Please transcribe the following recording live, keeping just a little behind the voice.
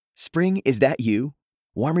Spring, is that you?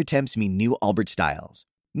 Warmer temps mean new Allbirds styles.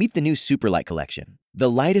 Meet the new Superlight collection, the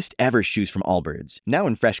lightest ever shoes from Allbirds, now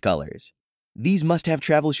in fresh colors. These must-have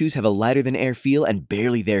travel shoes have a lighter-than-air feel and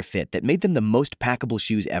barely-there fit that made them the most packable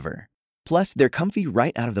shoes ever. Plus, they're comfy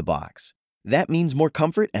right out of the box. That means more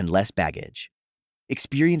comfort and less baggage.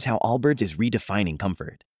 Experience how Allbirds is redefining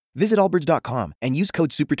comfort. Visit allbirds.com and use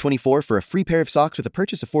code SUPER24 for a free pair of socks with a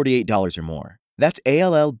purchase of $48 or more. That's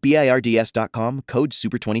ALLBIRDS.com, code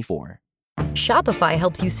SUPER24. Shopify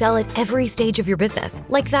helps you sell at every stage of your business.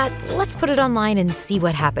 Like that, let's put it online and see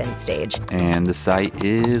what happens stage. And the site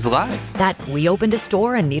is live. That we opened a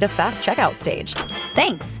store and need a fast checkout stage.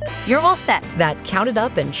 Thanks. You're all set. That count it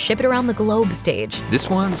up and ship it around the globe stage. This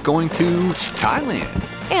one's going to Thailand.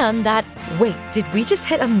 And that, wait, did we just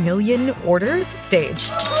hit 1 million orders stage?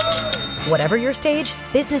 Whatever your stage,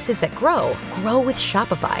 businesses that grow with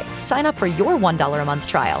Shopify. Sign up for your $1 a month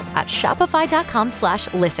trial at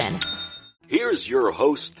shopify.com/listen. Here's your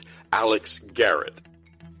host, Alex Garrett.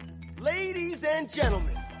 Ladies and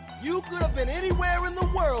gentlemen, you could have been anywhere in the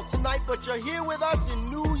world tonight, but you're here with us in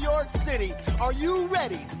New York City. Are you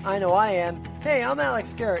ready? I know I am. Hey, I'm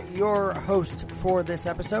Alex Garrett, your host for this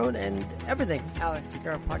episode and everything Alex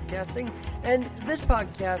Garrett Podcasting. And this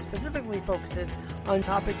podcast specifically focuses on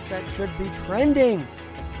topics that should be trending.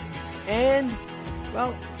 And,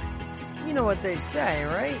 well, you know what they say,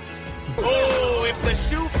 right? Oh, if the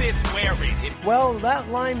shoe fits, wear it. Well, that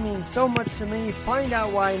line means so much to me. Find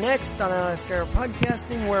out why next on Alex Garrett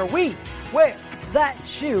Podcasting, where we wear that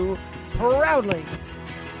shoe proudly.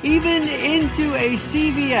 Even into a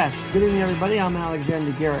CVS. Good evening, everybody. I'm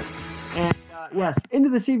Alexander Garrett. And, yes, into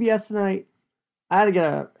the CVS tonight. I had to get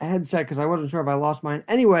a headset because I wasn't sure if I lost mine.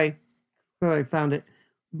 Anyway, I found it.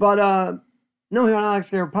 But, no, here on Alex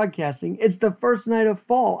Garrett Podcasting, it's the first night of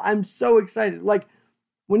fall. I'm so excited. Like,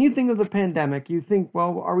 when you think of the pandemic, you think,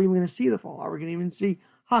 well, are we even going to see the fall? Are we going to even see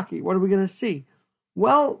hockey? What are we going to see?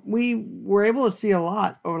 Well, we were able to see a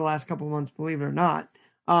lot over the last couple of months, believe it or not.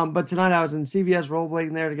 But tonight I was in CVS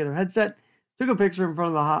rollerblading there to get a headset. Took a picture in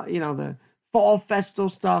front of the fall festal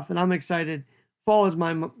stuff, and I'm excited. Fall is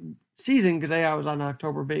my season because I was an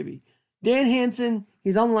October baby. Dan Hanson,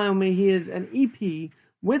 he's on the line with me. He is an EP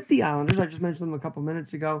with the Islanders. I just mentioned him a couple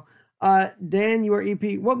minutes ago. Dan, you are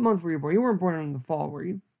EP. What month were you born? You weren't born in the fall, were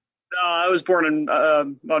you? I was born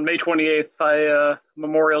on May 28th.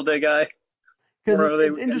 Memorial Day guy. Because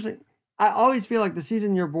it's interesting. I always feel like the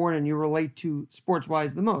season you're born in, you relate to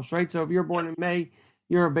sports-wise the most, right? So if you're born in May,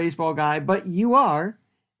 you're a baseball guy, but you are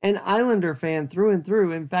an Islander fan through and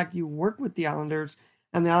through. In fact, you work with the Islanders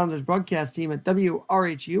and the Islanders broadcast team at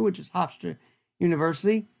WRHU, which is Hofstra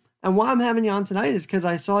University. And why I'm having you on tonight is because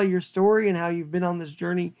I saw your story and how you've been on this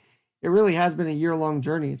journey. It really has been a year-long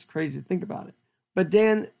journey. It's crazy to think about it. But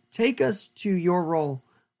Dan, take us to your role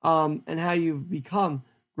and how you've become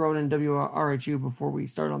grown in WRHU before we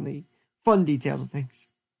start on the fun details of things.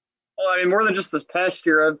 Well, I mean, more than just this past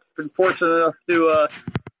year, I've been fortunate enough to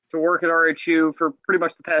work at RHU for pretty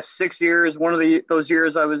much the past 6 years. One of those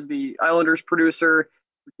years, I was the Islanders producer,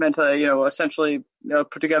 which meant I, essentially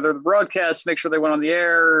put together the broadcast, make sure they went on the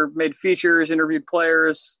air, made features, interviewed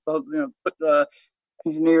players,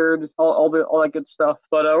 engineered, all that good stuff.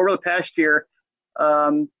 But over the past year,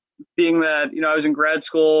 being that, I was in grad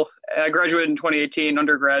school, I graduated in 2018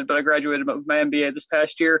 undergrad, but I graduated with my MBA this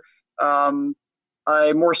past year.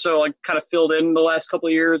 I more so kind of filled in the last couple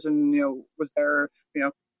of years and, was there,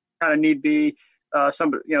 kind of need be,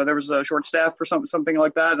 there was a short staff for something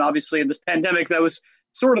like that. And obviously in this pandemic, that was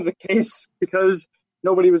sort of the case because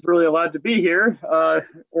nobody was really allowed to be here,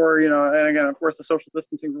 and again, of course, the social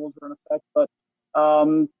distancing rules were in effect. But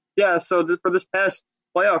so for this past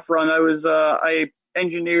playoff run, I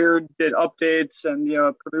engineered, did updates, and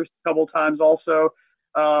produced a couple times also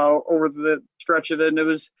over the stretch of it. And it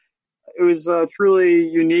was truly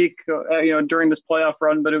unique, during this playoff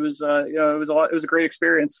run. But it was a great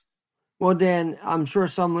experience. Well, Dan, I'm sure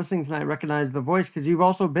some listening tonight recognize the voice because you've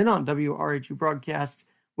also been on WRHU broadcast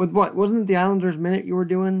with what? Wasn't it the Islanders Minute you were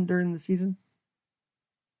doing during the season?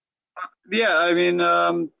 I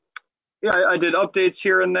did updates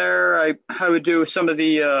here and there. I would do some of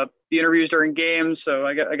the interviews during games. So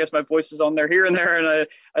I guess my voice was on there here and there. And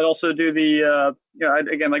I'd also do again,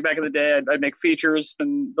 back in the day, I'd make features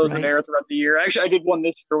and those would air throughout the year. Actually, I did one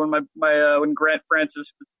this year when Grant Francis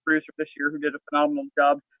was the producer this year, who did a phenomenal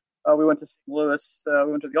job. We went to St. Louis.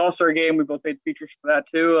 We went to the All-Star game. We both made features for that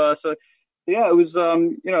too. It was,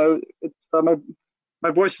 it's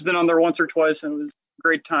my voice has been on there once or twice, and it was a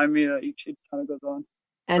great time. Each time it goes on.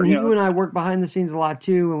 And you and I work behind the scenes a lot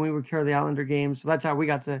too when we would carry the Islander games. So that's how we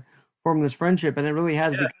got to form this friendship, and it really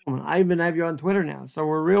has become. I even have you on Twitter now, so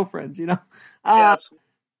we're real friends, Yeah, Uh, absolutely.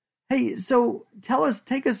 Hey, so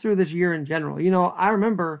take us through this year in general. I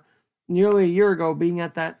remember nearly a year ago being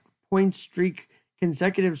at that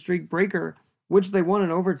consecutive streak breaker, which they won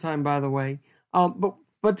in overtime, by the way.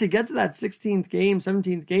 But to get to that 16th game,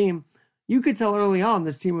 17th game, you could tell early on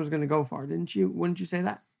this team was going to go far, didn't you? Wouldn't you say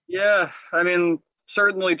that? Yeah, I mean,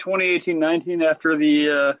 certainly 2018-19 after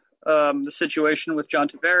the situation with John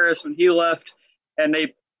Tavares when he left, and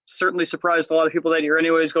they certainly surprised a lot of people that year.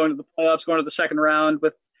 Anyways, going to the playoffs, going to the second round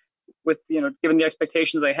with given the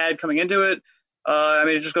expectations they had coming into it. I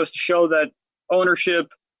mean, it just goes to show that ownership,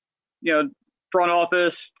 front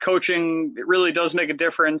office, coaching, it really does make a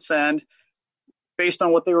difference. And based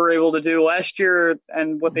on what they were able to do last year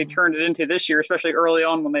and what they turned it into this year, especially early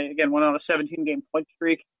on when they again went on a 17-game point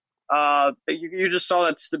streak, you just saw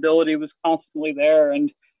that stability was constantly there.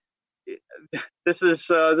 And this is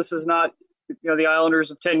not the Islanders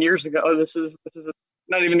of 10 years ago. This is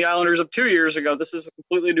not even the Islanders of 2 years ago. This is a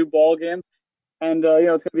completely new ball game, and it's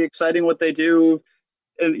going to be exciting what they do.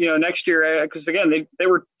 And next year, because again they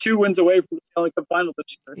were 2 wins away from the Stanley Cup final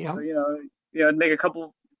this year. Yeah. So,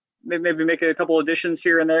 maybe make a couple additions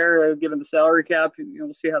here and there, given the salary cap.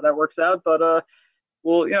 We'll see how that works out. But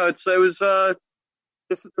there's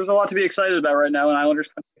a lot to be excited about right now in Islanders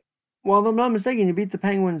country. Well, if I'm not mistaken, you beat the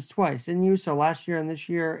Penguins twice, didn't you? So last year and this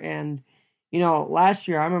year. And, last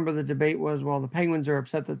year I remember the debate was, well, the Penguins are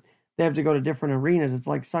upset that they have to go to different arenas. It's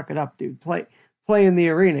like, suck it up, dude. Play in the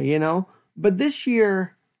arena, But this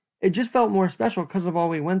year, it just felt more special because of all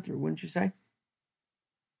we went through, wouldn't you say?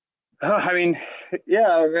 I mean,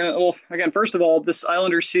 yeah. Well, again, first of all, this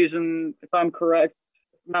Islanders season, if I'm correct,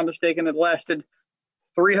 if I'm not mistaken, it lasted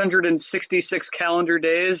 366 calendar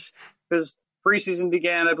days because preseason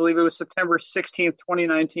began, I believe it was September 16th,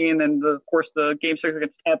 2019. And of course, the Game 6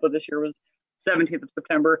 against Tampa this year was 17th of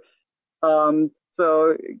September.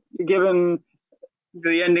 So given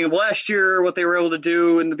the ending of last year, what they were able to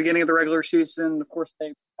do in the beginning of the regular season, of course, they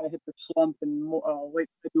kind of hit their slump in late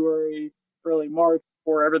February, early March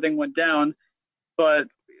before everything went down. But,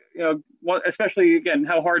 especially, again,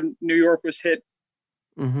 how hard New York was hit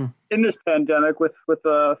in this pandemic with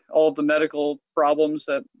all of the medical problems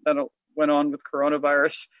that went on with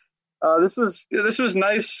coronavirus. This was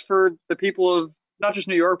nice for the people of not just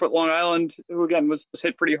New York, but Long Island, who, again, was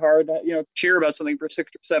hit pretty hard, cheer about something for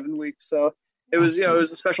 6 or 7 weeks. So it was, it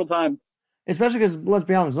was a special time. Especially because, let's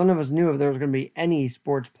be honest, none of us knew if there was going to be any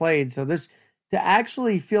sports played. So this, to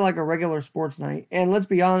actually feel like a regular sports night, and let's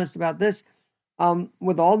be honest about this,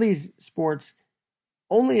 with all these sports,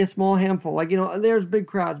 only a small handful, there's big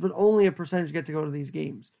crowds, but only a percentage get to go to these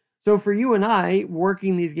games. So for you and I,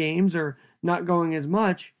 working these games or not going as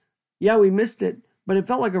much, yeah, we missed it, but it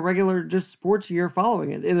felt like a regular just sports year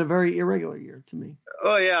following it in a very irregular year to me.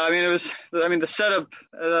 Oh yeah, I mean the setup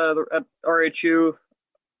at RHU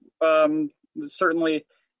was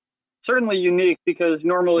certainly unique because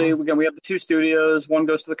normally again we have the 2 studios, one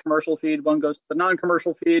goes to the commercial feed, one goes to the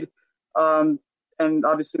non-commercial feed, and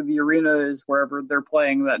obviously the arena is wherever they're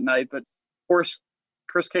playing that night. But of course,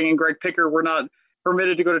 Chris King and Greg Picker were not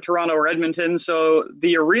permitted to go to Toronto or Edmonton, so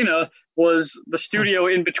the arena was the studio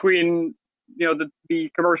in between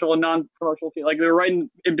the commercial and non-commercial feed. Like they were right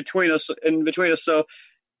in between us. So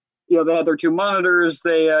they had their 2 monitors.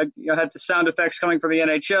 They had the sound effects coming from the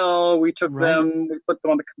NHL. We took them, we put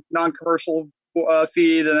them on the non-commercial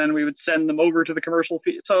feed, and then we would send them over to the commercial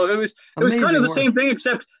feed. So it was kind of the same thing,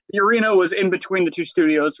 except the arena was in between the 2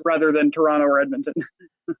 studios rather than Toronto or Edmonton.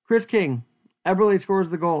 Chris King, Eberle scores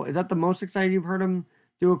the goal. Is that the most excited you've heard him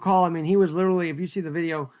do a call? I mean, he was literally, if you see the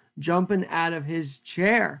video, jumping out of his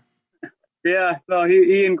chair. Yeah, no,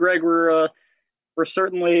 he and Greg were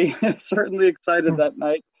certainly excited that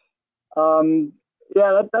night.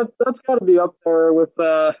 Yeah, that's got to be up there with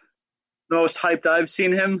the most hyped I've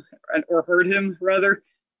seen him or heard him rather.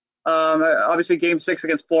 Obviously, Game 6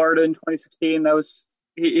 against Florida in 2016, that was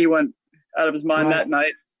he went out of his mind that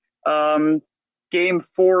night. Game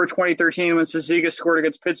 4 2013 when Ciziga scored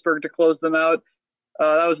against Pittsburgh to close them out.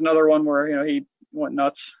 That was another one where he went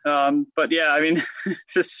nuts. But yeah, I mean,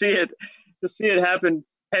 to see it happen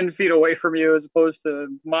 10 feet away from you as opposed to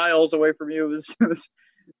miles away from you was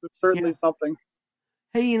certainly something.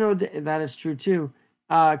 Hey, that is true too.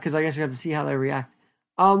 Because I guess you have to see how they react.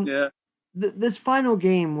 This final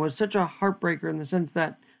game was such a heartbreaker in the sense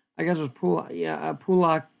that I guess it was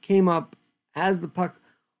Pulak came up, has the puck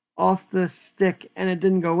off the stick, and it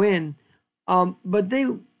didn't go in. But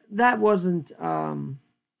that wasn't.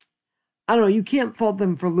 I don't know. You can't fault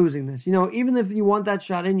them for losing this. Even if you want that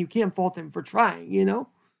shot in, you can't fault them for trying.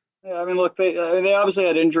 Yeah, I mean, look, they obviously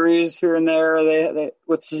had injuries here and there. They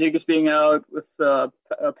with Cizikas being out, with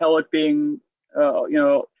Pellick being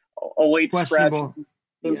a late scratch Questionable. in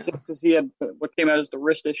game Yeah. six, because he had what came out as the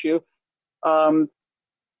wrist issue. Um,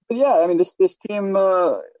 but yeah, I mean, this team,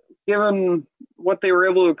 given what they were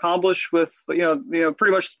able to accomplish with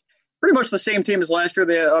pretty much the same team as last year.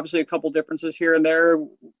 They had obviously a couple differences here and there.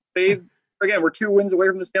 They again were 2 wins away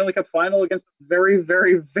from the Stanley Cup final against a very,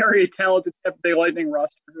 very, very talented Tampa Bay Lightning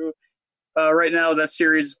roster, who right now that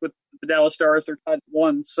series with the Dallas Stars, they're tied at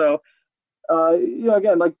 1. So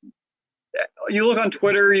again, like, you look on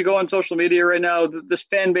Twitter, you go on social media right now, this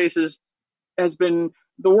fan base has been,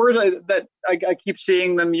 the word that I keep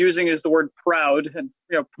seeing them using is the word proud, and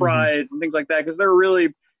pride and things like that, because they're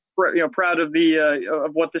really proud of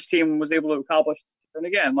of what this team was able to accomplish. And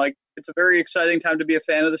again, like, it's a very exciting time to be a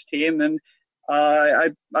fan of this team, and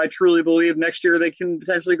I truly believe next year they can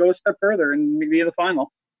potentially go a step further and be in the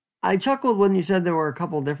final. I chuckled when you said there were a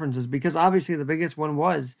couple differences, because obviously the biggest one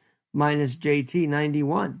was minus JT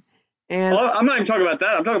 91. And well, I'm not even talking about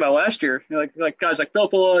that. I'm talking about last year. Like guys like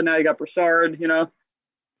Filppula, and now you got Brassard.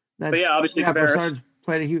 But yeah, obviously Brassard's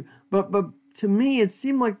played a huge. But to me, it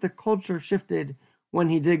seemed like the culture shifted when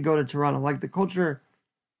he did go to Toronto. Like the culture,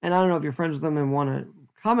 and I don't know if you're friends with him and want to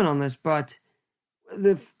comment on this, but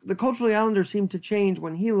the culture of the Islanders seemed to change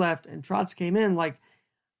when he left and Trotz came in. Like,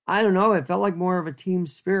 I don't know, it felt like more of a team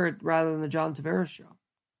spirit rather than the John Tavares show.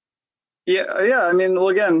 Yeah. I mean, well,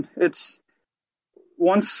 again, it's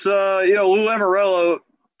once Lou Lamoriello.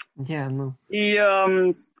 Yeah, no. He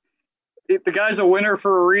the guy's a winner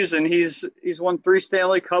for a reason. He's won 3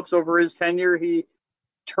 Stanley Cups over his tenure. He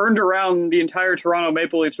turned around the entire Toronto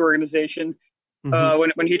Maple Leafs organization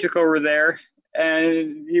when he took over there,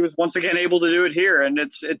 and he was once again able to do it here. And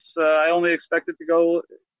it's I only expect it to go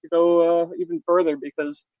even further,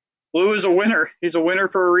 because Lou is a winner. He's a winner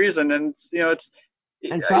for a reason, and it's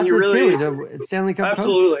and Trotz is really, too. He's a Stanley Cup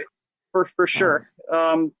absolutely coach. for sure.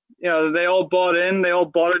 They all bought in. They all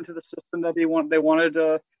bought into the system that they wanted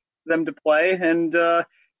them to play, and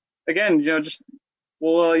again,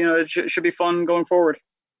 it should be fun going forward.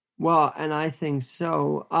 Well, and I think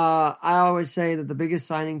so. I always say that the biggest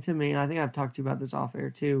signing to me, and I think I've talked to you about this off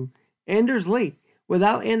air too, Anders Lee.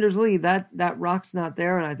 Without Anders Lee, that rock's not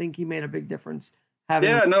there, and I think he made a big difference.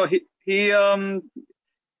 He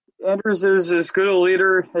Anders is as good a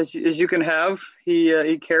leader as you can have.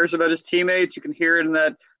 He cares about his teammates. You can hear it in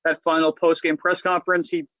that final post-game press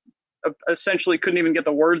conference. He essentially couldn't even get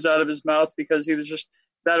the words out of his mouth because he was just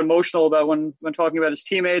that emotional about when talking about his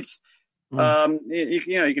teammates. You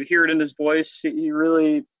could hear it in his voice. He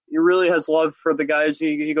really has love for the guys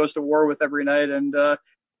he goes to war with every night, and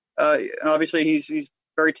obviously he's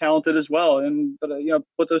very talented as well. But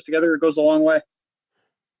put those together, it goes a long way.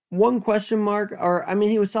 One question mark,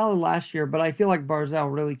 he was solid last year, but I feel like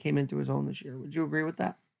Barzal really came into his own this year. Would you agree with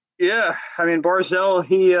that? Yeah, I mean, Barzal,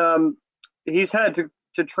 he's had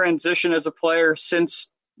to transition as a player since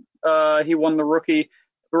he won the Rookie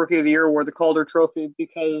of the Year award, the Calder Trophy,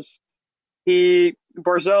 because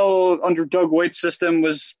Barzal under Doug Waite's system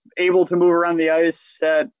was able to move around the ice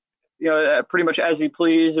at pretty much as he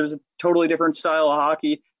pleased. It was a totally different style of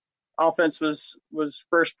hockey. Offense was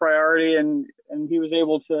first priority, and he was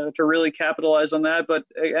able to really capitalize on that. But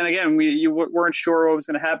again, you weren't sure what was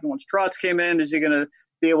going to happen once Trotz came in. Is he going to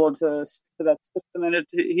be able to that system? And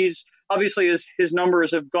he's obviously his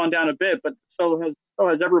numbers have gone down a bit, but so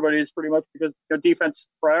has everybody's pretty much, because defense is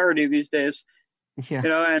priority these days. Yeah.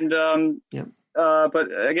 But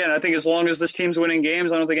again, I think as long as this team's winning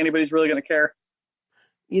games, I don't think anybody's really going to care.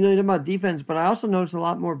 You're talking about defense, but I also noticed a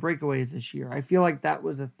lot more breakaways this year. I feel like that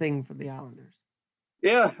was a thing for the Islanders.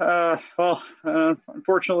 Yeah.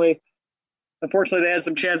 Unfortunately, they had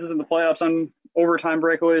some chances in the playoffs on overtime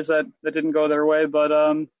breakaways that didn't go their way. But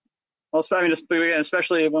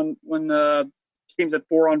especially when teams at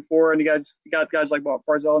 4-on-4, and you got guys like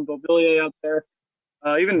Barzal and Beauvillier out there,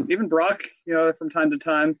 even Brock, from time to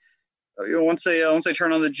time. Once they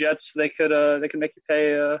turn on the Jets, they can make you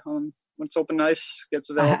pay when it's open ice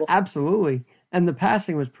gets available. Absolutely. And the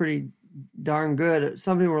passing was pretty darn good.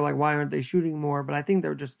 Some people were like, why aren't they shooting more? But I think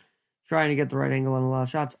they're just trying to get the right angle on a lot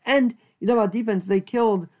of shots. And you know about defense, they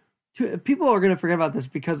killed two. People are going to forget about this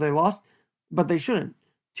because they lost, but they shouldn't.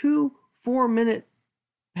 2 4-minute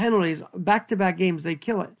penalties, back-to-back games, they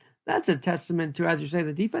kill it. That's a testament to, as you say,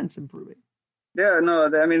 the defense improving. Yeah, no,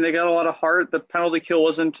 I mean, they got a lot of heart. The penalty kill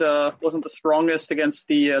wasn't the strongest against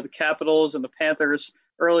the Capitals and the Panthers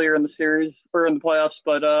earlier in the series or in the playoffs,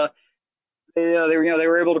 but they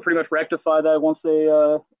were able to pretty much rectify that once they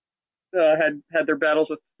had their battles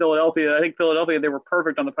with Philadelphia. I think Philadelphia, they were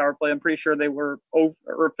perfect on the power play. I'm pretty sure they were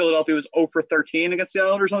Philadelphia was 0 for 13 against the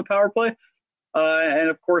Islanders on the power play. And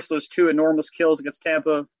of course, those 2 enormous kills against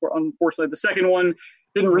Tampa. Unfortunately, the second one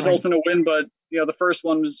didn't result in a win, but the first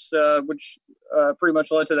one was, which pretty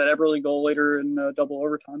much led to that Eberle goal later in double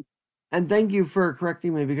overtime. And thank you for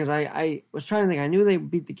correcting me, because I was trying to think. I knew they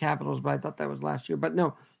beat the Capitals, but I thought that was last year. But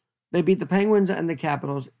no, they beat the Penguins and the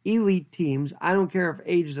Capitals, elite teams. I don't care if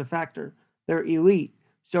age is a factor; they're elite.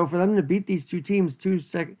 So for them to beat these 2 teams 2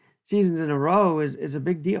 seasons in a row is a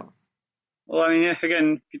big deal. Well, I mean,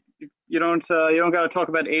 again, you don't got to talk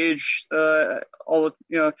about age. When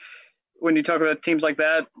you talk about teams like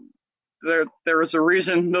that, there is a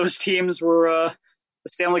reason those teams were the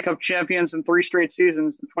Stanley Cup champions in 3 straight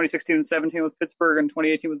seasons, in 2016 and 17 with Pittsburgh and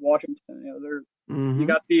 2018 with Washington. You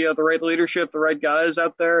got the right leadership, the right guys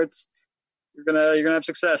out there. You're gonna have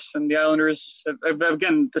success. And the Islanders,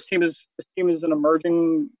 again, this team is an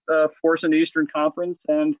emerging force in the Eastern Conference,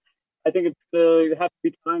 and I think it's going to have to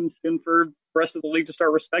be time soon for the rest of the league to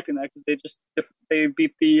start respecting that, because they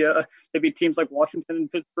beat teams like Washington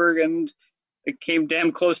and Pittsburgh, and it came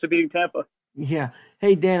damn close to beating Tampa. Yeah.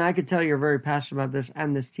 Hey, Dan, I could tell you're very passionate about this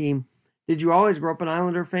and this team. Did you always grow up an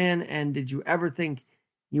Islander fan, and did you ever think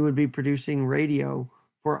you would be producing radio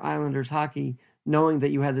for Islanders hockey, knowing that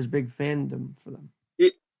you had this big fandom for them?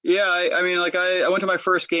 Yeah, I mean, like I went to my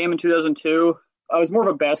first game in 2002. I was more of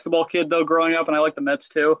a basketball kid, though, growing up, and I liked the Mets,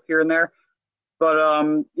 too, here and there. But,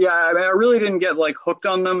 yeah, I mean, I really didn't get, hooked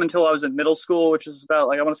on them until I was in middle school, which is about,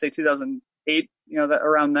 I want to say 2008, that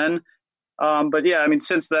around then. But, yeah, I mean,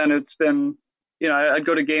 since then, it's been, I'd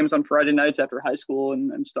go to games on Friday nights after high school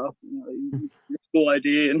and stuff, your school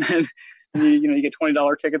ID, and then, you get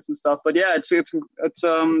 $20 tickets and stuff. But, yeah, it's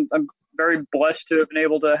I'm very blessed to have been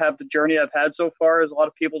able to have the journey I've had so far. There's a lot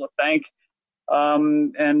of people to thank.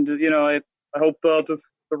 I hope the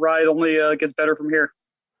ride only gets better from here.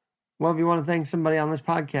 Well, if you want to thank somebody on this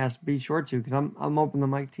podcast, be sure to, because I'm open the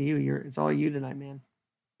mic to you. It's all you tonight, man.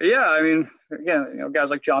 Yeah, I mean, again, guys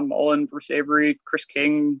like John Mullen, Bruce Avery, Chris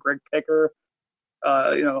King, Greg Picker,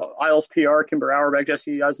 Isles PR, Kimber Auerbach,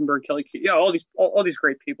 Jesse Eisenberg, Kelly Key, all these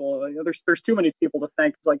great people. There's too many people to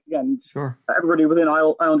thank. It's again, sure, everybody within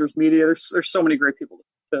Islanders media. There's so many great people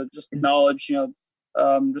to just acknowledge.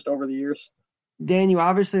 Just over the years. Dan, you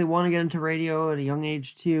obviously want to get into radio at a young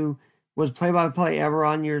age too. Was play-by-play ever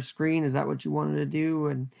on your screen? Is that what you wanted to do?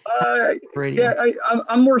 And radio? Yeah,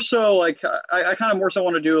 I'm more so I kind of more so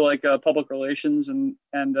want to do public relations and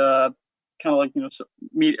kind of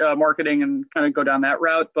marketing and kind of go down that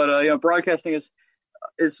route. But broadcasting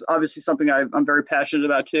is obviously something I'm very passionate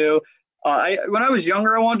about too. When I was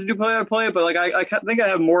younger, I wanted to do play-by-play, but I think I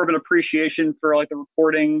have more of an appreciation for the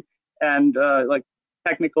reporting and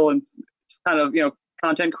technical and kind of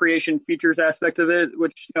content creation features aspect of it,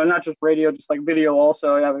 which not just radio, just video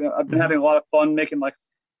also. I've been having a lot of fun making some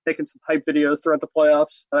hype videos throughout the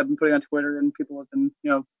playoffs that I've been putting on Twitter, and people have been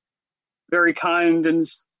very kind and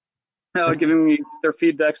giving me their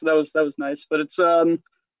feedback, so that was nice. But it's I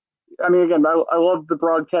mean, again, I love the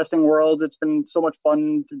broadcasting world. It's been so much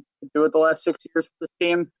fun to do it the last 6 years with the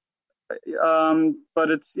team. But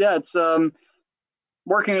it's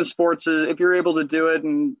working in sports, if you're able to do it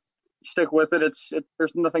and stick with it,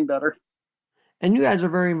 there's nothing better. And you guys are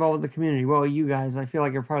very involved with the community. Well, you guys, I feel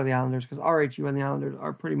like you're part of the Islanders, because WRHU and the Islanders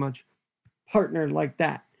are pretty much partnered like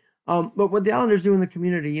that. But what the Islanders do in the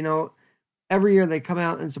community, every year they come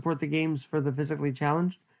out and support the games for the physically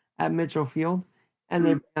challenged at Mitchell Field, and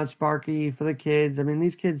they bring out Sparky for the kids. I mean,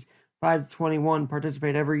 these kids 5 to 21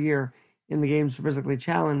 participate every year in the games for physically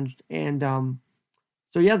challenged, and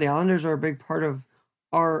so yeah, the Islanders are a big part of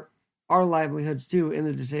our livelihoods too in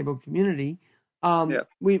the disabled community.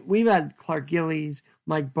 We've had Clark Gillies,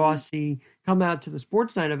 Mike Bossy come out to the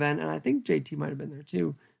Sports Night event, and I think JT might have been there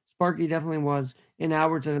too. Sparky definitely was in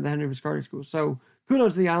Albertson at the Henry Viscardi School. So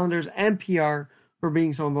kudos to the Islanders and PR for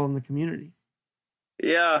being so involved in the community.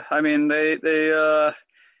 Yeah, I mean they and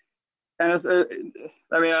it's, I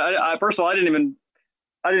mean I personally I didn't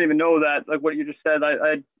even know that, what you just said.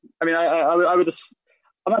 I would just,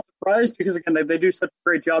 I'm not surprised, because again they do such a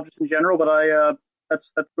great job just in general, but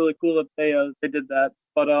that's really cool that they did that.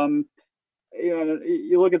 But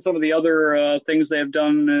you look at some of the other things they have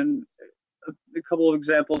done, and a couple of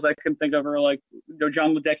examples I can think of are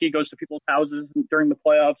John Ledecky goes to people's houses during the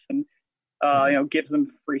playoffs and gives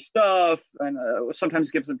them free stuff, and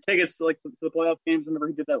sometimes gives them tickets to the playoff games. I remember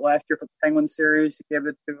he did that last year for the Penguins series. He gave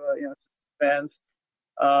it to fans.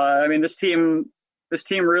 I mean, this team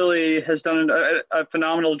really has done a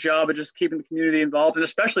phenomenal job of just keeping the community involved, and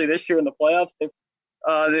especially this year in the playoffs, they've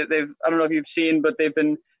I don't know if you've seen, but they've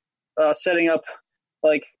been setting up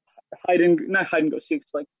like not hide and go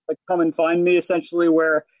seeks, like come and find me, essentially,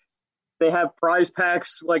 where they have prize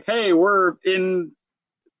packs like, hey, we're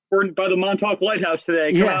by the Montauk Lighthouse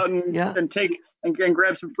today. Come out and take and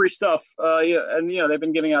grab some free stuff. They've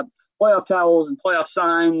been giving out playoff towels and playoff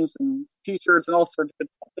signs and T-shirts and all sorts of good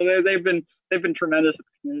stuff. So they've been tremendous with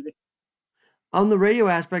the community. On the radio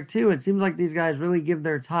aspect too, it seems like these guys really give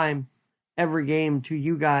their time every game to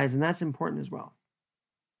you guys, and that's important as well.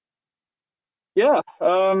 Yeah,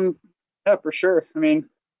 for sure. I mean,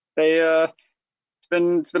 it's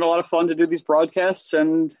been a lot of fun to do these broadcasts,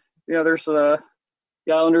 and there's the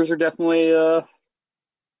Islanders are definitely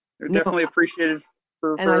definitely appreciated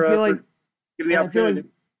for I feel like giving the opportunity.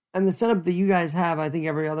 And the setup that you guys have, I think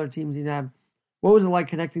every other team needs to have. What was it like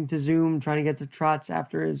connecting to Zoom, trying to get to Trotz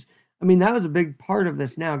after his? I mean, that was a big part of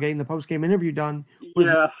this. Now, getting the post-game interview done was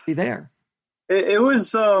really there. It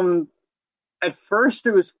was at first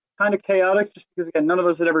it was kind of chaotic, just because again none of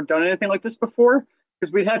us had ever done anything like this before.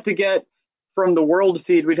 Because we'd have to get from the world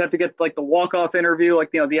feed, we'd have to get like the walk-off interview,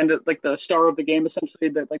 like the end of like the star of the game, essentially.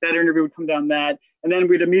 That interview would come down that, and then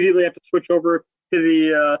we'd immediately have to switch over to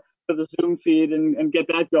the Zoom feed and get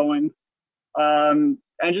that going.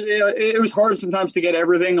 And just, it was hard sometimes to get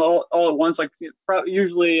everything all at once. Like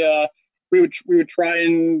usually we would try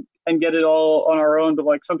and get it all on our own, but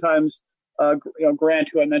like sometimes Grant,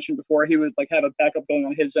 who I mentioned before, he would like have a backup going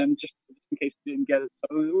on his end just in case we didn't get it.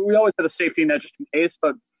 So we always had a safety net just in case.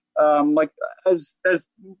 But as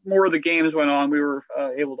more of the games went on, we were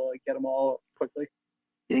able to like get them all quickly.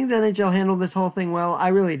 You think the NHL handled this whole thing well? I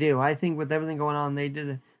really do. I think with everything going on, they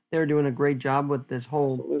were doing a great job with this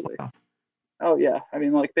whole playoff. Oh yeah, I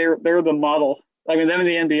mean, like they're the model. I mean, them in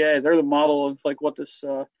the NBA, they're the model of like what this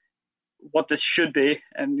should be,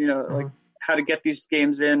 and like how to get these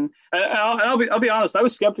games in. And I'll be honest, I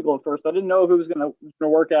was skeptical at first. I didn't know if it was gonna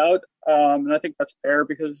work out, and I think that's fair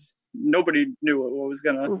because nobody knew what was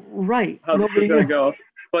gonna how this was gonna go.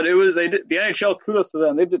 But it was the NHL. Kudos to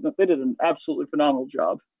them. They did an absolutely phenomenal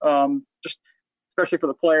job. Just especially for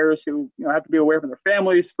the players who have to be away from their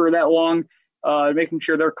families for that long. Making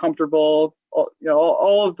sure they're comfortable,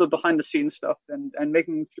 all of the behind the scenes stuff, and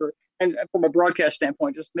making sure, and from a broadcast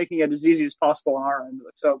standpoint, just making it as easy as possible on our end of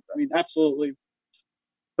it. So, I mean, absolutely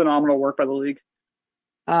phenomenal work by the league.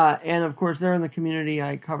 And of course, they're in the community.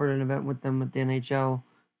 I covered an event with them with the NHL.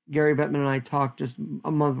 Gary Bettman and I talked just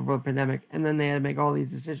a month before the pandemic, and then they had to make all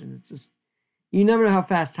these decisions. It's just, you never know how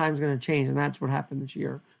fast time's going to change, and that's what happened this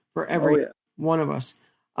year for every one of us.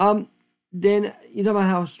 Dan, you talk about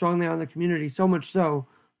how strong they are in the community, so much so,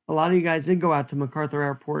 a lot of you guys did go out to MacArthur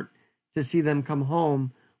Airport to see them come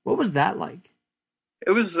home. What was that like?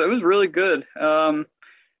 It was really good. It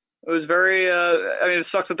was very, I mean, it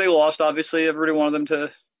sucks that they lost, obviously. Everybody wanted them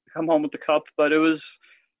to come home with the cup, but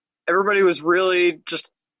everybody was really just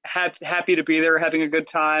happy to be there, having a good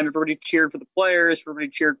time. Everybody cheered for the players. Everybody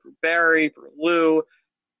cheered for Barry, for Lou.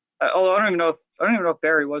 Although I don't even know if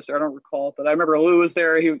Barry was there. I don't recall, but I remember Lou was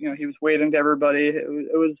there. He was waving to everybody.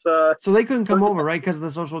 It was so they couldn't come over, right? Because of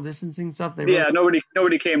the social distancing stuff.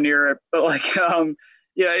 Nobody came near it. But like,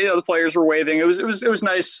 the players were waving. It was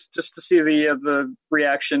nice just to see the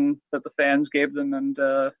reaction that the fans gave them. And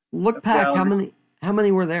look, Pack, how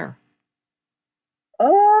many were there?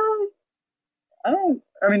 I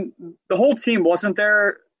mean, the whole team wasn't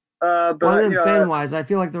there. But fan wise, I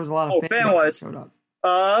feel like there was a lot of fan wise showed up.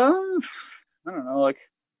 I don't know, like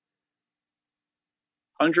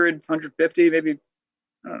 100, 150, maybe.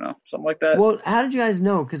 I don't know, something like that. Well, how did you guys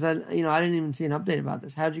know? Because I didn't even see an update about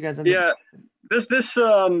this. How did you guys know? Yeah, this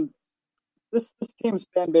team's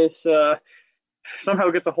fan base somehow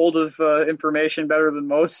gets a hold of information better than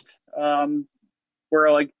most.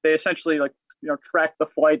 Where like they essentially tracked the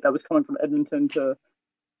flight that was coming from Edmonton to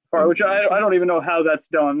Far, which I don't even know how that's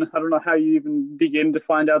done. I don't know how you even begin to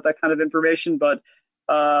find out that kind of information, but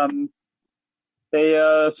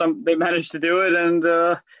they managed to do it, and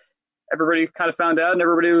everybody kind of found out, and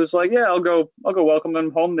everybody was like, "Yeah, I'll go welcome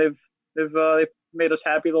them home. They've made us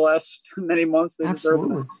happy the last many months. They deserve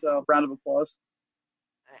this round of applause."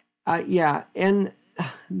 Yeah, and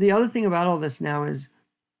the other thing about all this now is,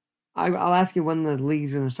 I'll ask you when the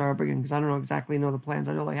league's going to start up again, because I don't exactly know the plans.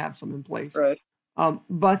 I know they have some in place, right?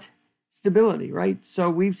 But stability, right? So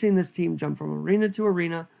we've seen this team jump from arena to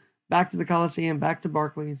arena, back to the Coliseum, back to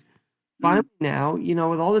Barclays. Finally now,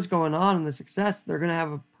 with all this going on and the success, they're going to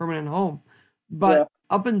have a permanent home. But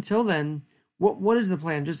up until then, what is the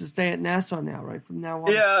plan? Just to stay at Nassau now, right? From now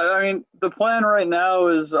on? Yeah, I mean, the plan right now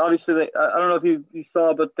is obviously, I don't know if you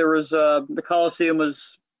saw, but there was the Coliseum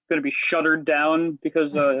was going to be shuttered down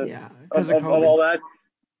because of all that.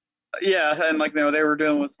 Yeah, and like they were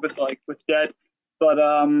doing with debt, but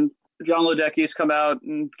John Ledecky's come out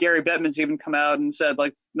and Gary Bettman's even come out and said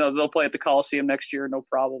like no, they'll play at the Coliseum next year, no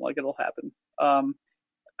problem, like it'll happen.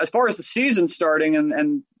 As far as the season starting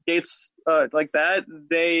and dates like that,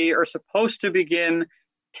 they are supposed to begin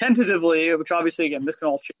tentatively, which obviously again this can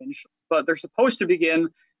all change, but they're supposed to begin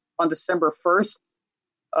on December 1st.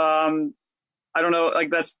 I don't know, like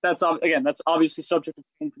that's obviously subject to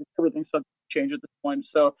change. Everything's subject to change at this point.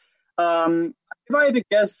 So if I had to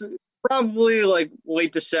guess, probably like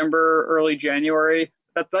late December, early January.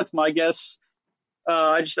 That's my guess.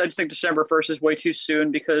 I just think December 1st is way too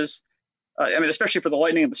soon because I mean, especially for the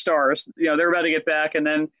Lightning and the Stars, they're about to get back, and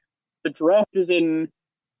then the draft is in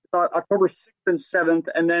October 6th and 7th,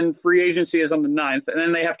 and then free agency is on the 9th, and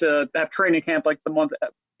then they have to have training camp like a month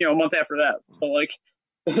after that. So like,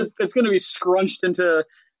 it's going to be scrunched into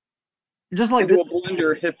just like into a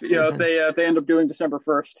blender if they end up doing December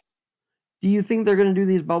 1st. Do you think they're going to do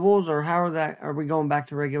these bubbles, or are we going back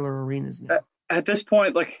to regular arenas now? At this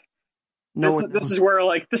point, like this is where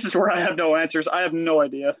I have no answers. I have no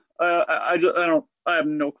idea. I have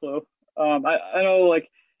no clue. I know like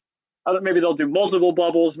maybe they'll do multiple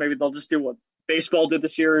bubbles. Maybe they'll just do what baseball did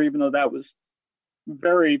this year, even though that was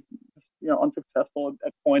very unsuccessful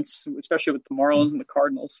at points, especially with the Marlins and the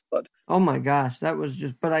Cardinals. But oh my gosh, that was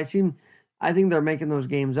just. But I think they're making those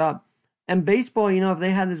games up. And baseball, if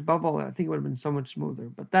they had this bubble, I think it would have been so much smoother.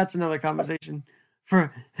 But that's another conversation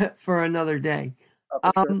for another day.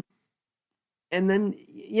 Sure. And then,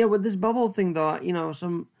 with this bubble thing, though,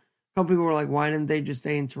 some people were like, why didn't they just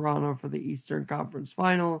stay in Toronto for the Eastern Conference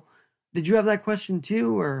Final? Did you have that question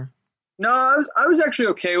too, or? No, I was actually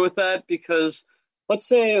okay with that because let's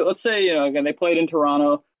say again they played in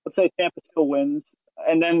Toronto. Let's say Tampa still wins,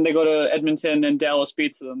 and then they go to Edmonton and Dallas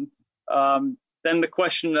beats them. Then the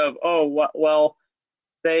question of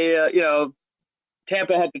they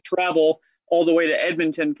Tampa had to travel all the way to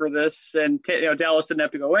Edmonton for this, and Dallas didn't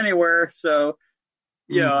have to go anywhere. So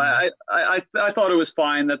I thought it was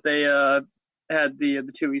fine that they had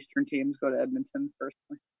the two Eastern teams go to Edmonton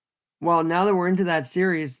personally. Well, now that we're into that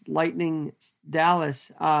series, Lightning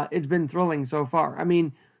Dallas, it's been thrilling so far. I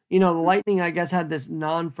mean, the Lightning, I guess, had this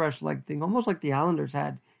non-fresh leg thing, almost like the Islanders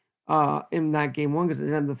had in that game one because they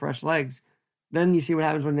didn't have the fresh legs. Then you see what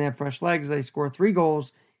happens when they have fresh legs. They score 3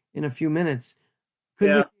 goals in a few minutes.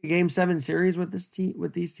 Could we see a Game 7 series with these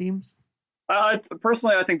teams?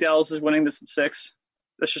 Personally, I think Dallas is winning this in 6.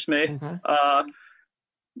 That's just me. Okay.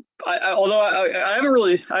 Although I haven't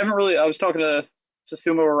really. I was talking to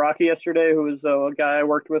Susumu Araki yesterday, who was a guy I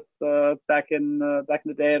worked with back in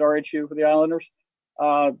the day at WRHU for the Islanders.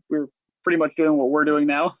 We were pretty much doing what we're doing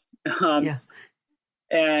now.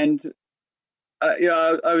 And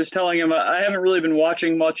I was telling him I haven't really been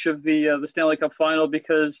watching much of the Stanley Cup Final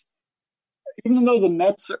because even though the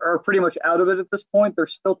Mets are pretty much out of it at this point, they're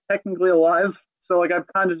still technically alive. So like I've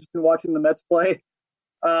kind of just been watching the Mets play.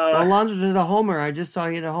 Alonso did a homer. I just saw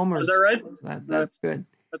he hit a homer. Is that right? That's good.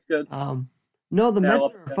 That's good. No, the Mets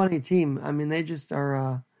are a funny team. I mean, they just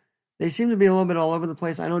are. They seem to be a little bit all over the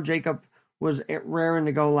place. I know Jacob was raring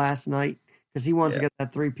to go last night because he wants to get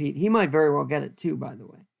that 3-peat. He might very well get it too, by the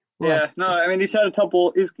way. I mean, he's had a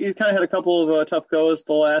couple. He's kind of had a couple of tough goes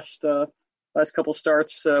the last couple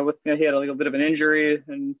starts. With he had a little bit of an injury,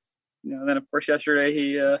 and then of course yesterday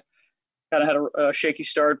he kind of had a shaky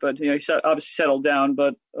start, but he obviously settled down.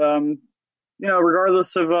 But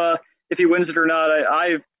regardless of if he wins it or not,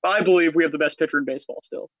 I believe we have the best pitcher in baseball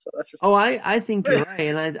still. So that's just. Oh, I think you're right,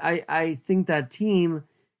 and I think that team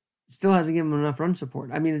still hasn't given him enough run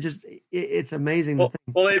support. I mean, it's amazing.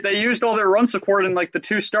 Well, they used all their run support in like the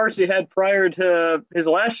 2 starts he had prior to his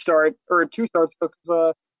last start, or 2 starts,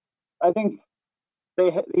 because I think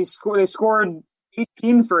they scored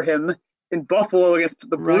 18 for him in Buffalo against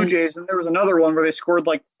the Blue Jays, and there was another one where they scored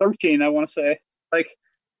like 13. I want to say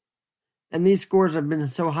and these scores have been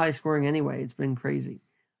so high scoring anyway. It's been crazy.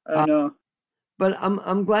 I know. But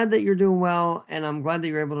I'm glad that you're doing well, and I'm glad that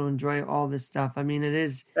you're able to enjoy all this stuff. I mean, it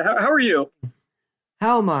is. How are you?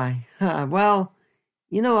 How am I? Well,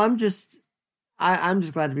 I'm just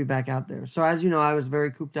glad to be back out there. So as you know, I was very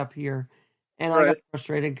cooped up here, and I got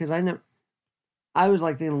frustrated because I was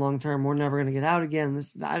like thinking long term, we're never going to get out again.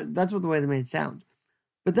 That's what the way they made it sound.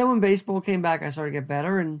 But then when baseball came back, I started to get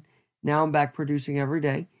better, and now I'm back producing every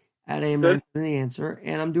day at AM in The Answer,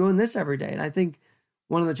 and I'm doing this every day. And I think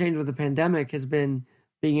one of the changes with the pandemic has been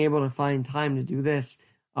being able to find time to do this.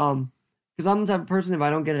 Because I'm the type of person, if I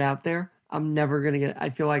don't get it out there, I'm never going to get it. I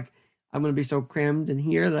feel like I'm going to be so crammed in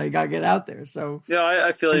here that I got to get out there. So yeah,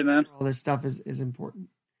 I feel you, man. All this stuff is important.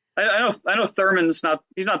 I know Thurman's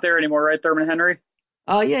he's not there anymore, right? Thurman Henry?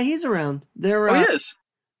 Yeah, he's around. They're Oh, he is.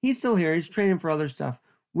 He's still here. He's training for other stuff.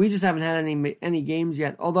 We just haven't had any games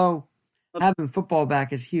yet. Although having football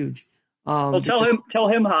back is huge. Well, tell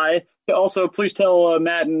him hi. Also, please tell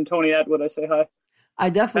Matt and Tony Atwood I say hi. I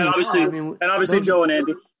definitely and obviously Joe and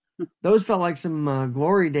Andy. Those felt like some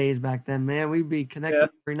glory days back then, man. We'd be connected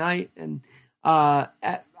every night, and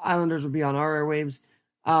Islanders would be on our airwaves.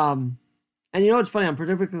 And you know what's funny?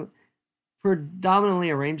 I'm predominantly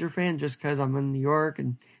a Ranger fan just because I'm in New York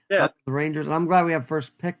and the Rangers. And I'm glad we have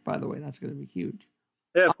first pick, by the way. That's going to be huge.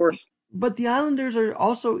 Yeah, of course. But the Islanders are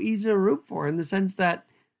also easy to root for in the sense that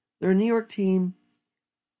they're a New York team.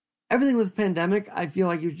 Everything with the pandemic, I feel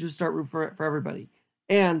like you just start rooting for everybody.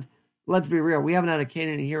 And let's be real, we haven't had a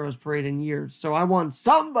Canada Heroes parade in years, so I want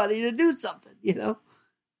somebody to do something, you know?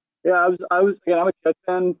 Yeah, I'm a Jets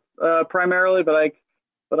fan primarily, but I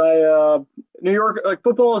New York, like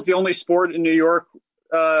football is the only sport in New York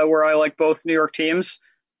where I like both New York teams.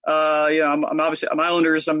 I'm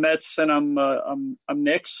Islanders, I'm Mets, and I'm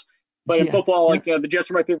Knicks. But in football, the Jets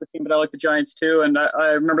are my favorite team, but I like the Giants too. And I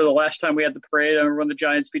remember the last time we had the parade. I remember when the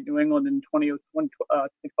Giants beat New England in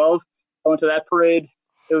 2012. I went to that parade.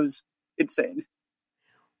 It was insane.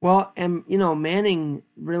 Well, and Manning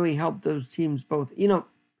really helped those teams both.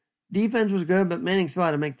 Defense was good, but Manning still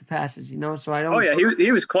had to make the passes. So I don't. Oh yeah,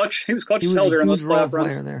 he was clutch. He was clutch as hell during those playoff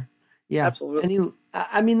runs. There. Yeah, absolutely.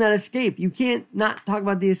 And that escape. You can't not talk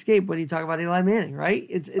about the escape when you talk about Eli Manning, right?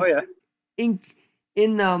 It's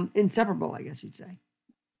inseparable, I guess you'd say.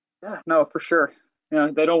 Yeah, no, for sure.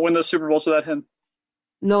 They don't win those Super Bowls without him.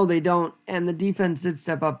 No, they don't. And the defense did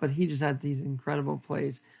step up, but he just had these incredible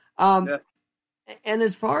plays. And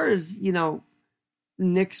as far as,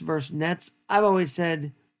 Knicks versus Nets, I've always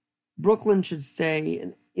said Brooklyn should stay.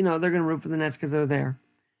 And, they're going to root for the Nets because they're there.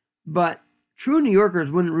 But true New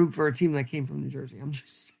Yorkers wouldn't root for a team that came from New Jersey. I'm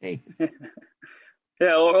just saying.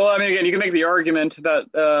 Yeah, well, I mean, again, you can make the argument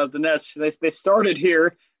about the Nets. They started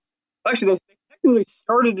here. Actually, they technically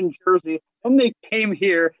started in Jersey, then they came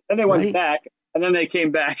here, then they went back, and then they came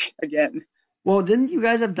back again. Well, didn't you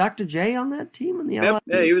guys have Dr. J on that team in the LA?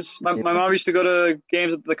 Yeah, he was. My mom used to go to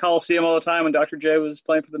games at the Coliseum all the time when Dr. J was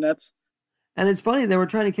playing for the Nets. And it's funny, they were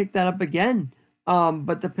trying to kick that up again,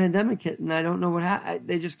 but the pandemic hit, and I don't know what happened.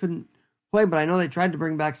 They just couldn't play, but I know they tried to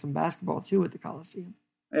bring back some basketball, too, at the Coliseum.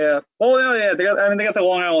 Yeah. Well, yeah. They got the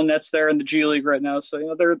Long Island Nets there in the G League right now,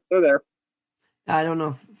 so they're there. I don't know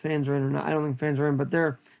if fans are in or not. I don't think fans are in, but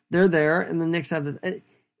they're there, and the Knicks have the.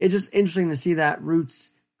 It's just interesting to see that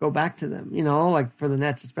roots go back to them. Like for the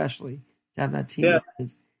Nets especially to have that team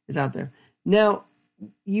is out there. Now,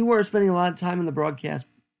 you were spending a lot of time in the broadcast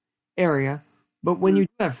area, but when you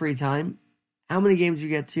do have free time, how many games do you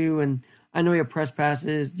get to? And I know you have press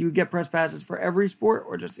passes. Do you get press passes for every sport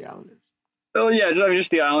or just the Islanders? Oh yeah,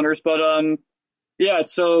 just the Islanders. But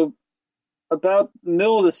so about the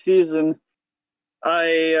middle of the season,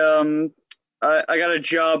 I got a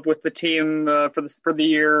job with the team for the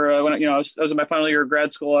year when I was in my final year of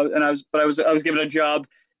grad school, and I was given a job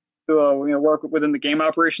to work within the game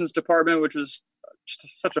operations department, which was just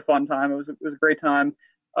such a fun time. It was a great time.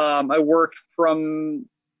 I worked from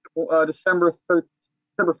December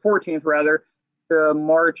 14th rather to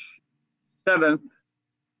March 7th.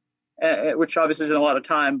 Which obviously isn't a lot of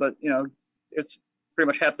time, but it's pretty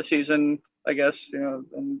much half the season, I guess.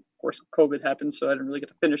 And of course COVID happened, so I didn't really get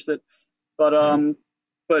to finish it. But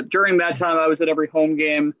during that time, I was at every home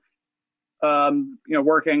game,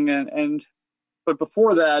 working. But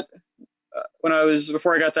before that,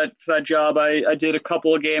 before I got that job, I did a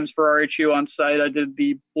couple of games for WRHU on site. I did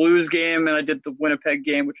the Blues game and I did the Winnipeg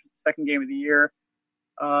game, which was the second game of the year.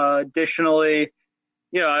 Additionally,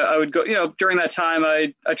 I would go, during that time,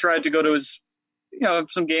 I tried to go to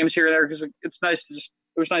some games here and there because it was nice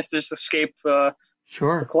to just escape the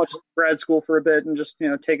grad school for a bit and just,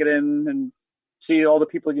 take it in and see all the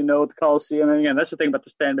people at the Coliseum. And again, that's the thing about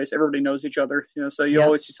this fan base. Everybody knows each other, so you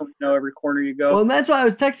always see someone every corner you go. Well, and that's why I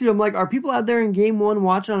was texting you. I'm like, are people out there in game one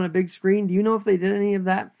watching on a big screen? Do you know if they did any of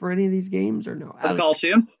that for any of these games or no? At the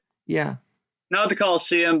Coliseum? Yeah. Not at the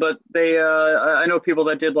Coliseum, but they, I know people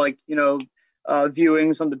that did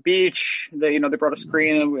viewings on the beach. They brought a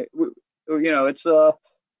screen and it's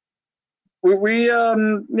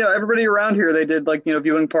everybody around here, they did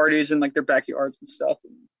viewing parties in their backyards and stuff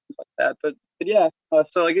and things like that. But yeah,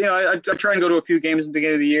 so I try and go to a few games at the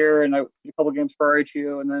beginning of the year, and I did a couple games for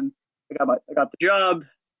WRHU, and then I got the job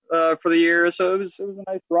for the year, so it was a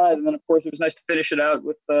nice ride. And then of course it was nice to finish it out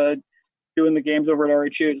with doing the games over at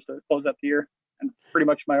WRHU just to close out the year, and pretty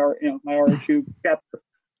much my WRHU chapter.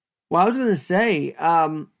 Well, I was going to say,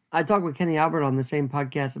 I talked with Kenny Albert on the same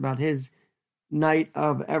podcast about his night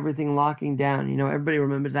of everything locking down. You know, everybody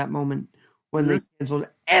remembers that moment when they canceled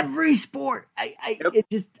every sport. I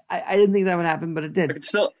didn't think that would happen, but it did.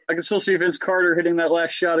 I can still see Vince Carter hitting that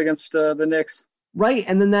last shot against the Knicks. Right,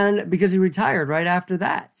 and then because he retired right after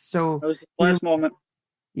that. So that was the last moment.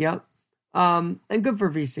 Yep. And good for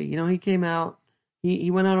VC. You know, he came out,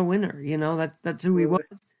 he went out a winner. You know, that's who he was.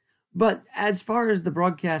 But as far as the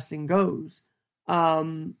broadcasting goes,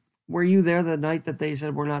 were you there the night that they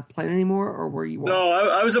said we're not playing anymore, or were you? No,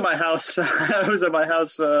 I was at my house. I was at my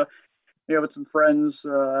house, with some friends,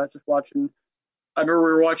 just watching. I remember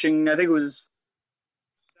we were watching. I think it was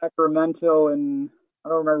Sacramento, and I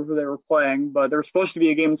don't remember who they were playing, but there was supposed to be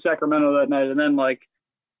a game in Sacramento that night, and then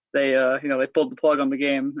they pulled the plug on the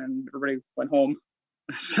game, and everybody went home.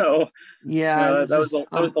 So yeah, that was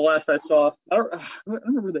the last I saw. I don't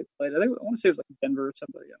remember who they played. I want to say it was like Denver or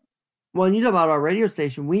somebody. Well, and you know about our radio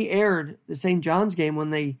station, we aired the St. John's game when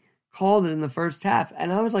they called it in the first half,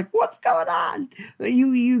 and I was like, "What's going on?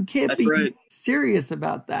 You can't be serious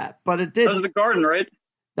about that." But it did. That was at the Garden, right?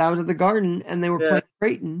 That was at the Garden, and they were playing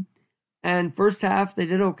Creighton. And first half they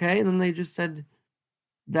did okay, and then they just said,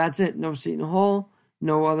 "That's it. No Seton Hall,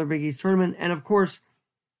 no other Big East tournament." And of course,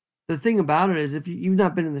 the thing about it is, if you've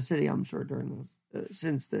not been in the city, I'm sure during those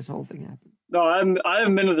since this whole thing happened. No, I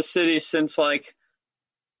haven't been to the city since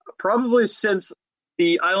probably since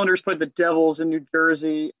the Islanders played the Devils in New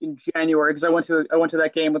Jersey in January, because I went to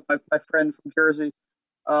that game with my friend from Jersey,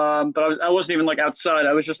 but I wasn't even outside.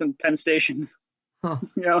 I was just in Penn Station. Huh.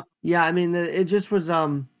 Yeah. Yeah, I mean, it just was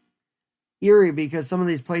eerie because some of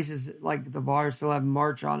these places, like the bars, still have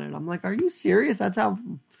March on it. I'm like, are you serious? That's how.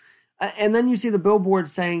 And then you see the billboard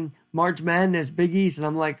saying March Madness, Big East, and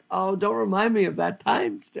I'm like, oh, don't remind me of that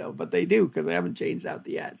time still, but they do because they haven't changed out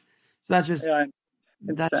the ads. So that's just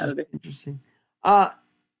interesting.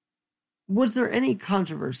 Was there any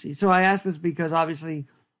controversy? So I asked this because obviously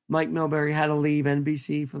Mike Milbury had to leave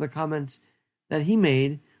NBC for the comments that he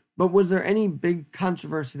made, but was there any big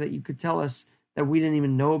controversy that you could tell us that we didn't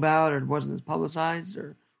even know about, or it wasn't as publicized,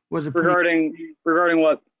 or was it regarding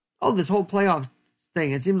what? Oh, this whole playoff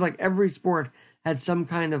thing. It seems like every sport had some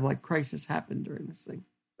kind of crisis happen during this thing.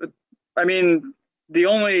 I mean, the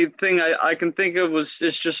only thing I can think of is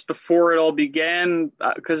just before it all began,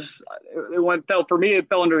 because it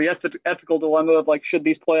fell under the ethical dilemma of should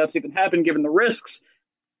these playoffs even happen given the risks?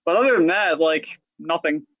 But other than that,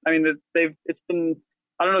 nothing. I mean, it's been,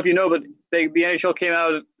 I don't know if you know, but the NHL came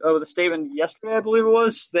out with a statement yesterday, I believe it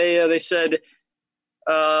was. They said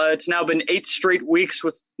it's now been 8 straight weeks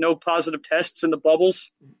with no positive tests in the bubbles.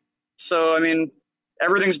 So, I mean,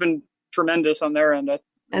 everything's been tremendous on their end.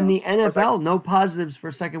 And the NFL, no positives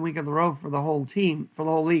for second week in a row for the whole team, for the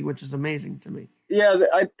whole league, which is amazing to me. Yeah,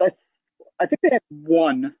 I think they had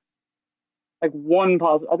one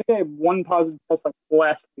positive. I think they had one positive test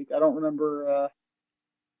last week. I don't remember.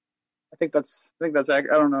 I think that's I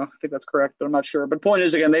don't know. I think that's correct, but I'm not sure. But the point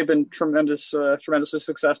is, again, they've been tremendously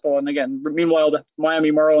successful. And again, meanwhile, the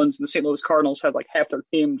Miami Marlins and the St. Louis Cardinals had half their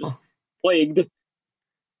team just plagued.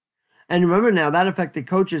 And remember now, that affected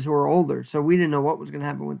coaches who are older, so we didn't know what was going to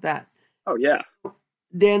happen with that. Oh, yeah.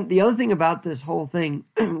 Dan, the other thing about this whole thing,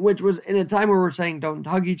 which was in a time where we're saying don't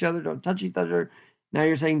hug each other, don't touch each other, now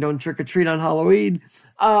you're saying don't trick-or-treat on Halloween,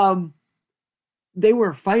 they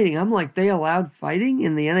were fighting. I'm like, they allowed fighting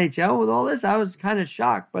in the NHL with all this? I was kind of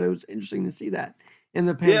shocked, but it was interesting to see that in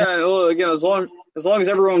the pandemic. Yeah, well, again, as long as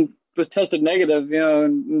everyone was tested negative,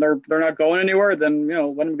 and they're not going anywhere, then,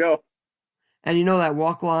 let them go. And that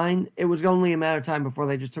walk line, it was only a matter of time before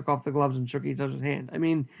they just took off the gloves and shook each other's hand. I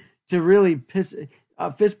mean, to really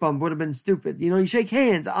a fist bump would have been stupid. You shake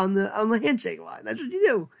hands on the handshake line. That's what you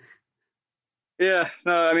do. Yeah,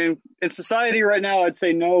 no, I mean, in society right now, I'd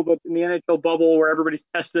say no, but in the NHL bubble where everybody's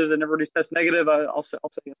tested and everybody's test negative, I'll say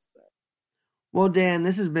yes to that. Well, Dan,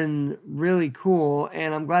 this has been really cool,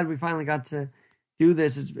 and I'm glad we finally got to do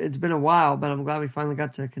this. It's been a while, but I'm glad we finally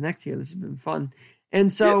got to connect here. This has been fun.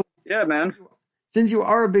 And so... Yeah, man. Since you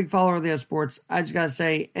are a big follower of the other sports, I just got to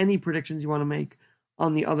say, any predictions you want to make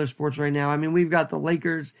on the other sports right now? I mean, we've got the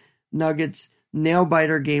Lakers, Nuggets,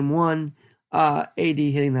 nail-biter game 1, AD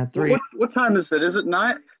hitting that 3. What time is it? Is it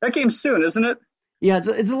 9? That game's soon, isn't it? Yeah, it's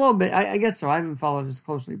a little bit. I guess so. I haven't followed as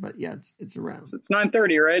closely, but yeah, it's around. So it's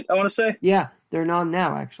 9:30, right? I want to say. Yeah, they're on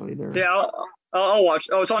now, actually. Yeah, I'll watch.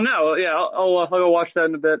 Oh, it's on now. Yeah, I'll go watch that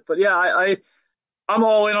in a bit. But yeah, I'm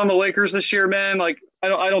all in on the Lakers this year, man. I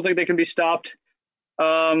don't think they can be stopped.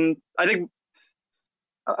 I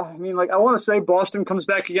want to say Boston comes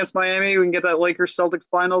back against Miami. We can get that Lakers-Celtics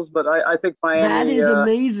finals, but I think Miami... That is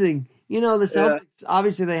amazing. The Celtics,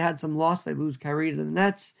 obviously they had some loss. They lose Kyrie to the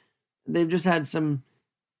Nets. They've just had some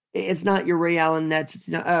It's not your Ray Allen Nets,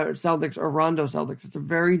 Celtics, or Rondo Celtics. It's a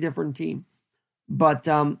very different team. But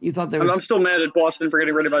you thought they were. I'm still mad at Boston for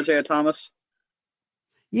getting rid of Isaiah Thomas.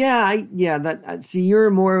 See, you're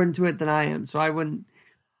more into it than I am, so I wouldn't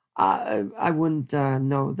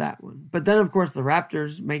know that one. But then, of course, the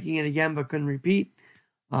Raptors making it again, but couldn't repeat,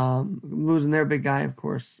 losing their big guy, of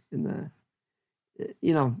course, in the,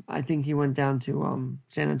 I think he went down to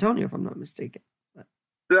San Antonio, if I'm not mistaken.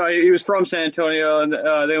 No, he was from San Antonio, and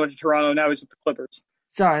they went to Toronto. Now he's with the Clippers.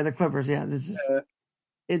 Sorry, the Clippers. Yeah, this is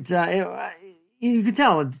you can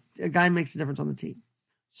tell a guy makes a difference on the team.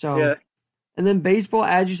 So yeah. And then baseball,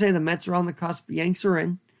 as you say, the Mets are on the cusp. Yanks are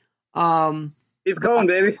in. Keep going,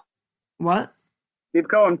 baby. What? Keep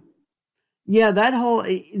going. Yeah, that whole.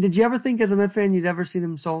 Did you ever think, as a Met fan, you'd ever see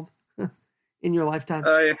them sold in your lifetime?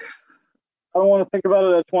 I don't want to think about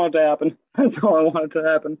it. I just want it to happen. That's all I want it to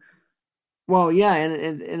happen. Well, yeah,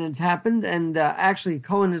 and it's happened. And actually,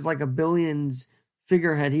 Cohen is like a billions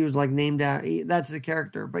figurehead. He was like named out. That's the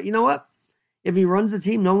character. But you know what? If he runs the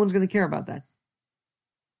team, no one's going to care about that.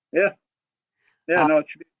 Yeah. Yeah, no, it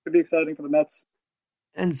should be exciting for the Mets.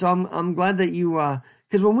 And so I'm glad that you,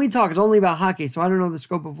 because when we talk, it's only about hockey, so I don't know the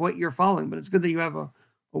scope of what you're following, but it's good that you have a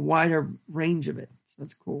wider range of it. So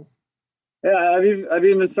that's cool. Yeah, I've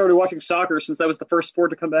even started watching soccer since that was the first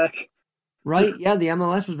sport to come back. Right? Yeah, the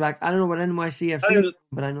MLS was back. I don't know what NYCFC is,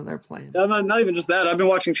 but I know they're playing. Yeah, not even just that. I've been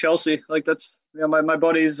watching Chelsea. Like that's my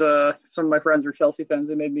buddies. Some of my friends are Chelsea fans.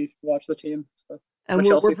 They made me watch the team. So and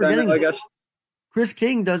we're forgetting, I guess. Chris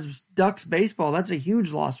King does Ducks baseball. That's a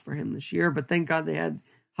huge loss for him this year. But thank God they had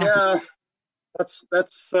hockey. Yeah,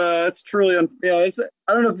 that's truly. I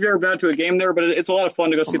don't know if you've ever been to a game there, but it's a lot of fun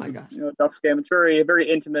to go see the Ducks game. It's very very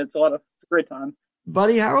intimate. It's a great time.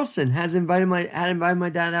 Buddy Harrelson had invited my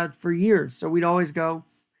dad out for years, so we'd always go.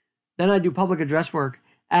 Then I do public address work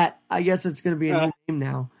at, I guess it's going to be a new game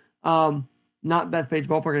now, not Bethpage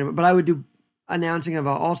Ballpark anymore, but I would do announcing of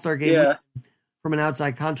an All-Star game from an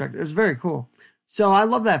outside contractor. It was very cool. So I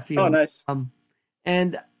love that feeling. Oh, nice.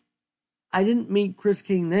 And I didn't meet Chris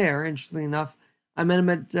King there, interestingly enough. I met him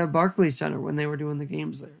at Barclays Center when they were doing the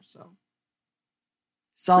games there. So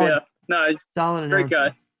solid. Yeah, no, he's solid. Great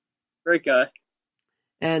guy. Great guy.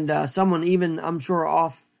 And someone even, I'm sure,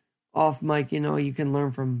 off mic, you can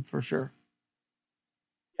learn from for sure.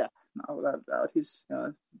 Yeah, no, without a doubt. He's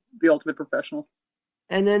the ultimate professional.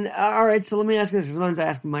 And then, all right, so let me ask you this, because I'm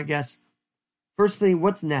asking my guests. Firstly,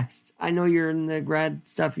 what's next? I know you're in the grad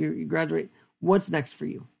stuff, you graduate. What's next for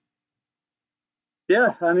you?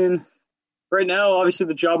 Yeah, I mean, right now, obviously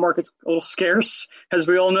the job market's a little scarce, as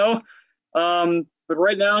we all know. But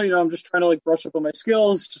right now, I'm just trying to brush up on my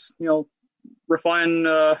skills, just, refine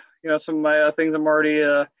some of my things I'm already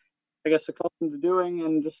I guess accustomed to doing,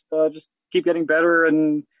 and just keep getting better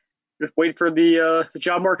and just wait for the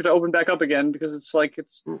job market to open back up again, because it's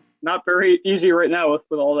not very easy right now with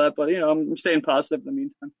all that, but I'm staying positive in the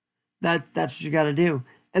meantime. That's what you got to do.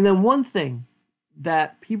 And then one thing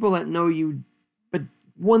that people that know you, but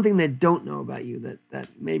one thing they don't know about you that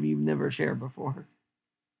maybe you've never shared before.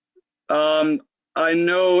 I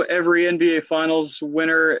know every NBA Finals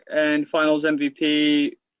winner and Finals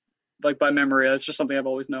MVP by memory. That's just something I've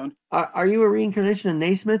always known. Are you a reincarnation of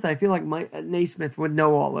Naismith? I feel like Naismith would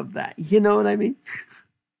know all of that. You know what I mean?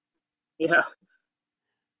 Yeah.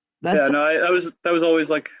 That was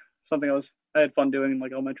always something I had fun doing in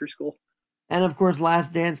elementary school. And of course,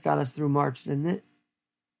 Last Dance got us through March, didn't it?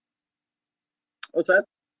 What's that?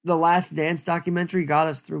 The Last Dance documentary got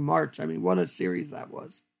us through March. I mean, what a series that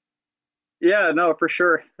was. Yeah, no, for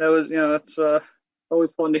sure. That was, that's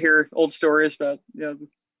always fun to hear old stories about,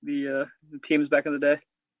 the teams back in the day.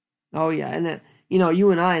 Oh, yeah. And, you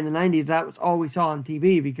and I in the 90s, that was all we saw on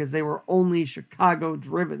TV because they were only Chicago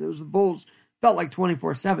driven. It was the Bulls. Felt like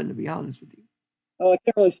 24/7, to be honest with you. I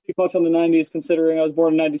can't really speak much on the 90s considering I was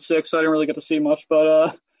born in 96, so I didn't really get to see much.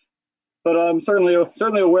 But I'm certainly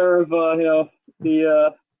aware of, the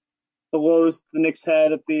woes the Knicks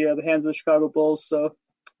had at the hands of the Chicago Bulls. So,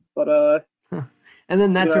 but and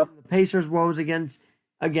then that's the Pacers' woes against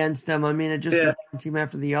them. I mean, it just was one team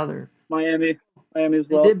after the other. Miami as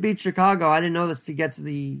well. They did beat Chicago. I didn't know this to get to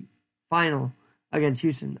the final against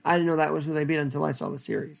Houston. I didn't know that was who they beat until I saw the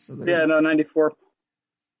series. So 94.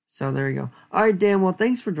 So there you go. All right, Dan. Well,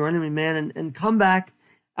 thanks for joining me, man, and come back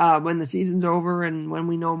when the season's over and when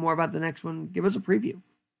we know more about the next one. Give us a preview.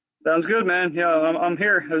 Sounds good, man. Yeah, I'm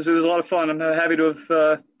here. It was a lot of fun. I'm happy to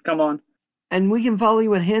have come on. And we can follow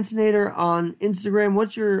you at Hansonator on Instagram.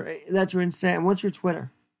 What's your Instagram? What's your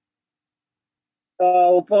Twitter?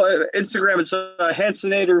 Instagram, it's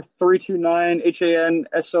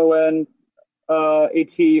Hansonator329, HANSON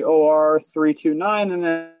ATOR 329, and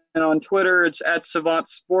then on Twitter, it's at Savant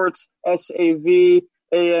Sports,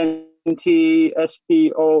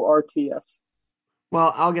 SAVANTSPORTS.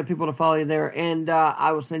 Well, I'll get people to follow you there, and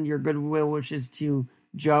I will send your goodwill wishes to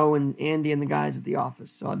Joe and Andy and the guys at the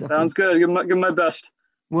office. So I'll definitely. Sounds good. Give my best.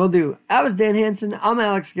 Will do. I was Dan Hanson. I'm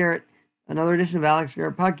Alex Garrett. Another edition of Alex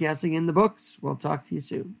Garrett Podcasting in the books. We'll talk to you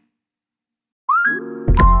soon.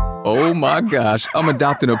 Oh my gosh, I'm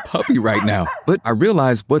adopting a puppy right now. But I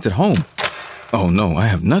realize what's at home. Oh no, I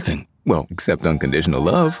have nothing. Well, except unconditional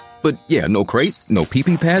love. But yeah, no crate, no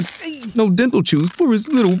pee-pee pads, no dental chews for his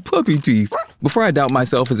little puppy teeth. Before I doubt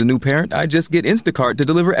myself as a new parent, I just get Instacart to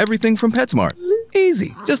deliver everything from PetSmart.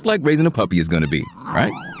 Easy, just like raising a puppy is gonna be,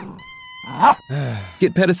 right?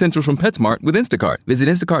 Get Pet Essentials from PetSmart with Instacart. Visit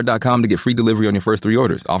instacart.com to get free delivery on your first 3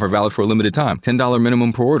 orders. Offer valid for a limited time. $10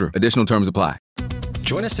 minimum per order. Additional terms apply.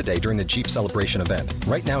 Join us today during the Jeep Celebration event.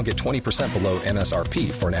 Right now, get 20% below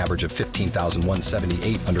MSRP for an average of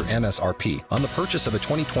 $15,178 under MSRP on the purchase of a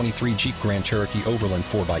 2023 Jeep Grand Cherokee Overland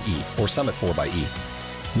 4xE or Summit 4xE.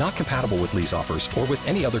 Not compatible with lease offers or with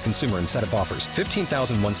any other consumer incentive offers.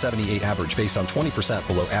 $15,178 average based on 20%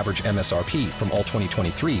 below average MSRP from all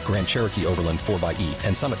 2023 Grand Cherokee Overland 4xE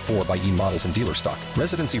and Summit 4xE models in dealer stock.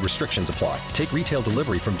 Residency restrictions apply. Take retail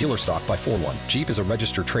delivery from dealer stock by 4/1. Jeep is a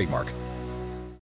registered trademark.